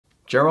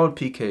Gerard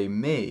Pique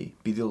may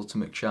be the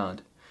ultimate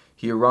Chad.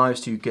 He arrives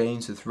to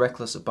gains with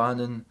reckless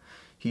abandon.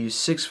 He is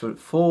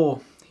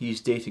 6'4", he is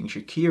dating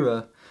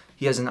Shakira,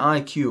 he has an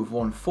IQ of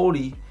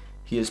 140,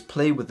 he has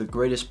played with the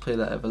greatest player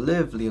that ever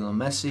lived, Lionel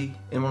Messi,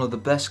 in one of the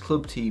best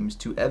club teams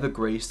to ever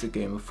grace the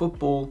game of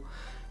football.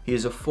 He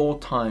is a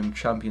 4-time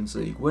Champions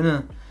League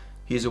winner,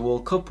 he is a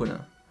World Cup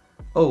winner.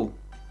 Oh,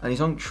 and he's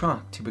on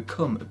track to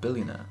become a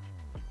billionaire.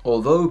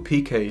 Although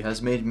Pique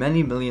has made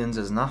many millions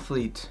as an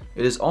athlete,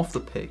 it is off the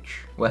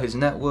pitch where his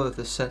net worth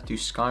is set to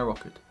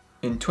skyrocket.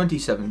 In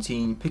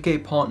 2017,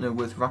 Pique partnered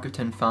with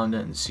Rakuten founder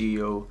and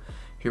CEO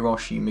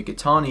Hiroshi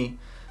Mikitani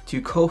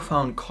to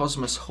co-found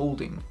Kosmos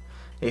Holding,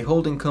 a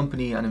holding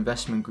company and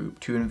investment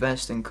group to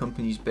invest in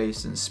companies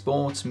based in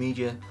sports,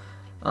 media,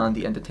 and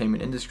the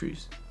entertainment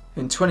industries.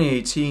 In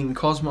 2018,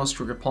 Kosmos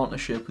struck a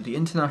partnership with the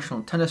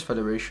International Tennis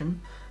Federation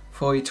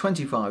for a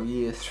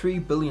 25-year,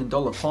 $3 billion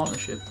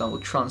partnership that will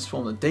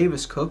transform the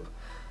Davis Cup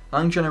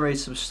and generate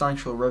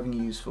substantial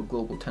revenues for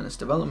global tennis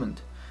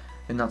development.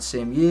 In that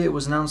same year, it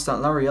was announced that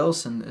Larry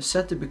Ellison is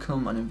set to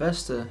become an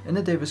investor in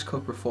the Davis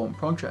Cup reform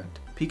project.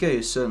 Pique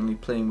is certainly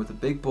playing with the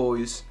big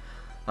boys,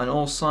 and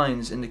all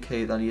signs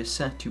indicate that he is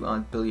set to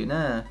add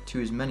Billionaire to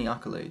his many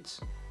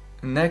accolades.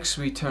 Next,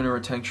 we turn our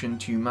attention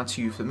to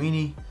Mathieu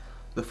Flamini,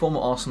 the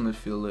former Arsenal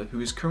midfielder who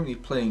is currently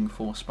playing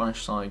for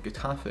Spanish side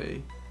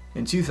Getafe.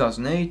 In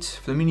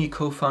 2008, Flamini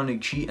co-founded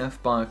GF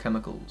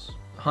Biochemicals.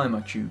 Hi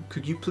Mathieu,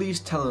 could you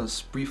please tell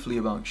us briefly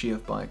about GF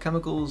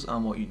Biochemicals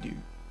and what you do?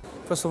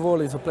 First of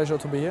all, it's a pleasure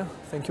to be here.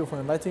 Thank you for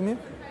inviting me.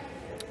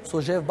 So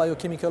GF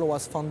Biochemical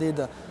was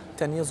founded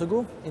 10 years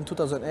ago, in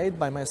 2008,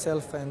 by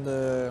myself and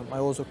my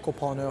other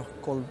co-partner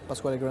called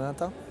Pasquale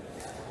Granata.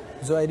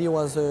 The idea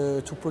was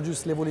to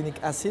produce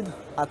levulinic acid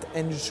at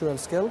industrial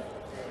scale,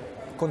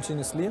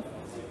 continuously.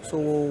 So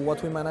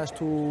what we managed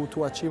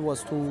to achieve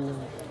was to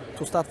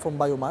start from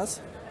biomass,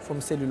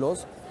 from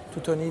cellulose, to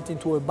turn it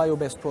into a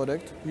bio-based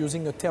product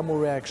using a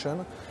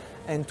thermoreaction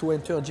and to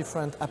enter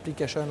different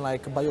applications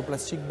like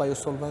bioplastic,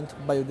 biosolvent,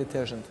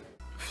 biodetergent.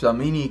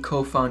 Flamini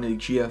co-founded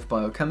GF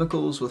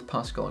Biochemicals with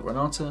Pasquale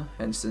Granata,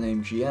 hence the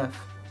name GF.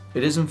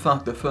 It is in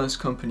fact the first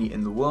company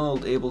in the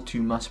world able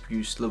to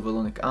mass-produce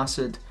levulinic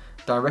acid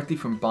directly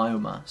from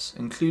biomass,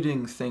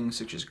 including things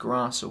such as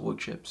grass or wood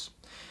chips.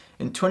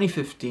 In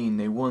 2015,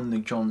 they won the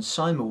John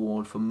Syme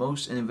Award for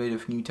Most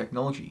Innovative New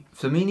Technology.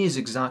 Flamini's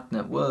exact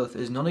net worth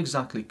is not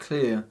exactly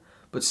clear,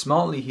 but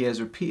smartly he has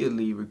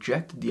repeatedly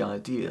rejected the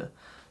idea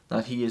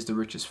that he is the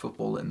richest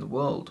footballer in the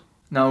world.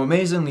 Now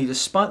amazingly,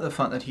 despite the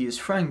fact that he is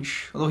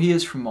French, although he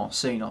is from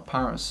Marseille, not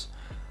Paris,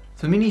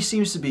 Flamini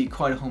seems to be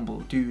quite a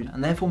humble dude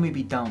and therefore may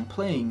be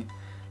downplaying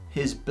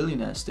his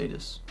billionaire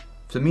status.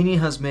 Flamini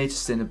has made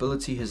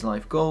sustainability his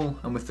life goal,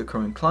 and with the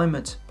current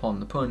climate,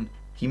 pardon the pun,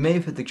 he may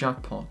have hit the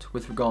jackpot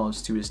with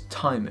regards to his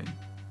timing,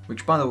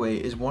 which by the way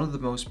is one of the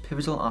most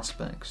pivotal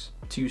aspects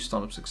to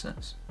startup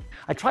success.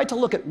 I tried to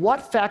look at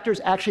what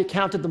factors actually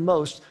accounted the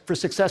most for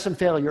success and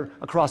failure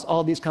across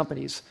all these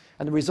companies,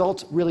 and the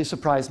results really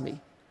surprised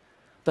me.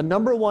 The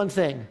number one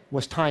thing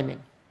was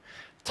timing.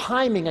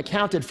 Timing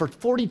accounted for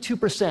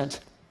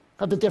 42%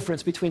 of the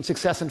difference between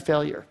success and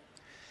failure.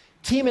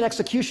 Team and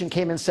execution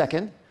came in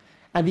second,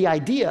 and the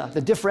idea,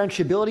 the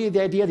differentiability of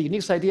the idea, the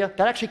unique idea,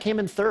 that actually came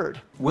in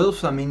third. Will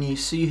Flamini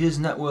see his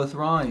net worth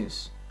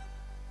rise?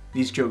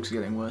 These jokes are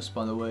getting worse,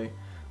 by the way.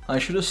 I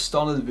should have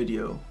started the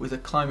video with a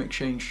climate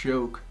change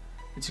joke.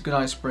 It's a good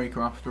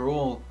icebreaker after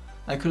all.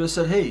 I could have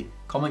said, hey,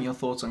 comment your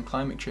thoughts on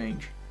climate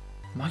change.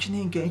 Imagine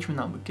the engagement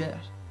that would get.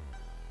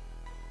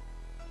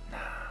 Nah,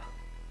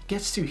 it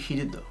gets too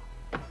heated though.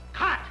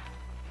 Cut!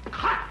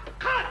 Cut!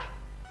 Cut!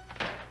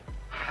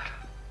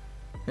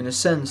 In a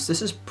sense,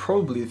 this is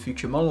probably the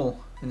future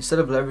model. Instead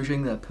of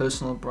leveraging their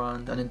personal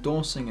brand and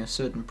endorsing a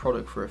certain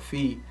product for a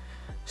fee,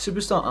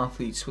 superstar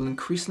athletes will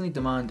increasingly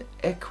demand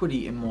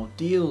equity in more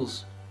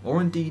deals,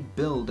 or indeed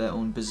build their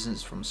own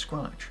business from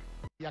scratch.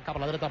 Cap a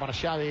la dreta per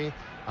Xavi,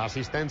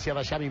 assistència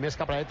de Xavi més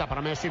cap a la dreta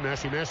per Messi,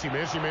 Messi, Messi,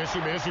 Messi, Messi,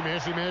 Messi,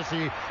 Messi,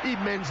 Messi,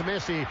 immens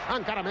Messi,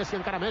 encara Messi,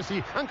 encara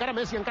Messi, encara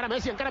Messi, encara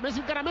Messi, encara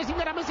Messi, encara Messi,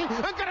 encara Messi,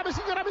 encara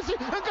Messi, encara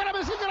Messi, encara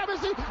Messi, encara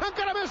Messi,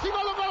 encara Messi,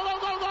 gol, gol, gol,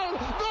 gol, gol,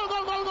 gol,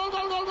 gol, gol, gol,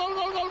 gol, gol,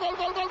 gol, gol,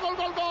 gol, gol, gol, gol, gol,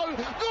 gol,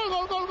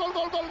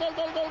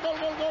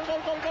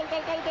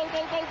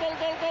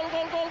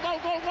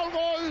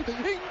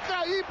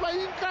 increïble,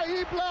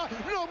 increïble,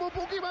 no m'ho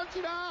puc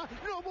imaginar,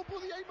 no m'ho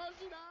podia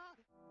imaginar.